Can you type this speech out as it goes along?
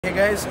Hey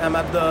guys, I'm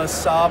at the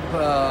Saab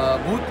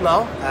booth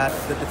now at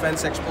the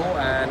Defence Expo,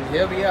 and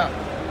here we are.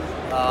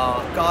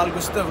 Carl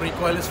Gustav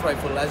Recoilless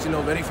rifle, as you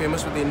know, very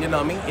famous with the Indian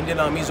Army. Indian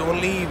Army's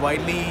only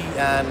widely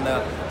and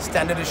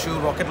standard issue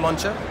rocket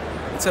launcher.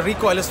 It's a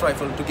recoilless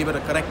rifle, to give it a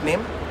correct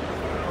name.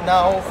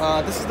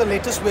 Now, this is the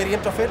latest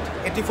variant of it,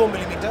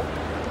 84mm,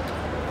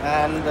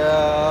 and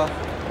the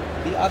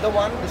other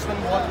one, this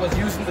one was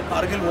used in the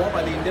Kargil war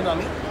by the Indian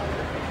Army.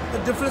 The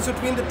difference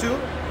between the two,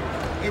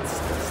 it's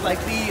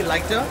slightly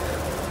lighter,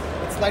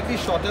 it's slightly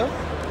shorter,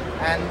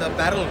 and the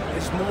barrel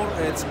is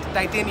it's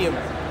titanium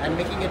and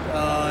making it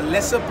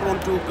lesser prone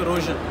to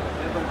corrosion.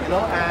 You know,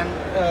 and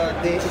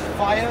it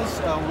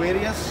fires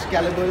various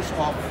calibers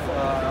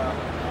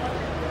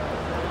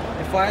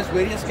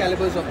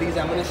of these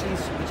ammunitions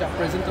which are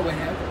present over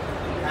here,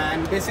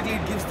 and basically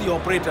it gives the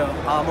operator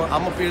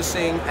armor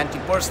piercing,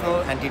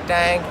 anti-personal,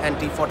 anti-tank,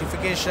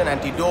 anti-fortification,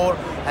 anti-door,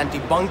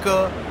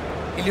 anti-bunker,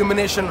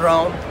 illumination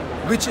round,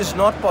 which is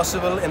not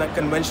possible in a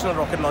conventional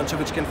rocket launcher,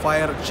 which can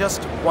fire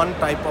just one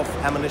type of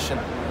ammunition.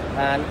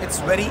 And it's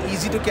very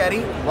easy to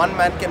carry. One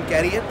man can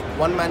carry it,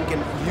 one man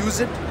can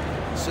use it,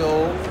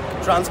 so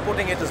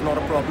transporting it is not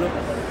a problem,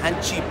 and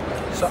cheap.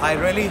 So I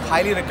really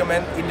highly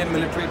recommend Indian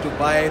military to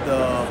buy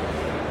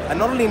and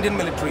not only Indian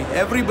military,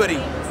 everybody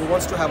who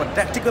wants to have a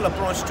tactical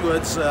approach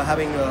towards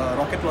having a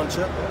rocket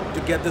launcher,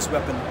 to get this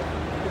weapon.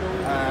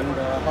 And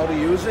how to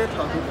use it,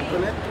 how to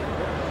open it,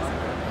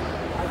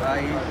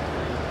 I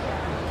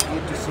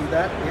need to see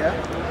that. Yeah,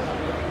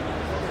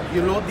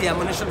 you load the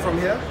ammunition from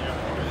here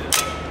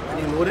and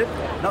you load it.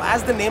 Now,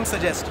 as the name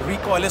suggests,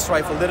 recoilless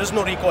rifle, there is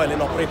no recoil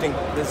in operating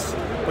this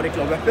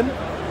particular weapon,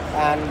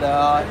 and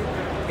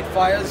it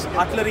fires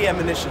artillery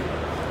ammunition.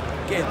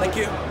 Okay, thank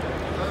you.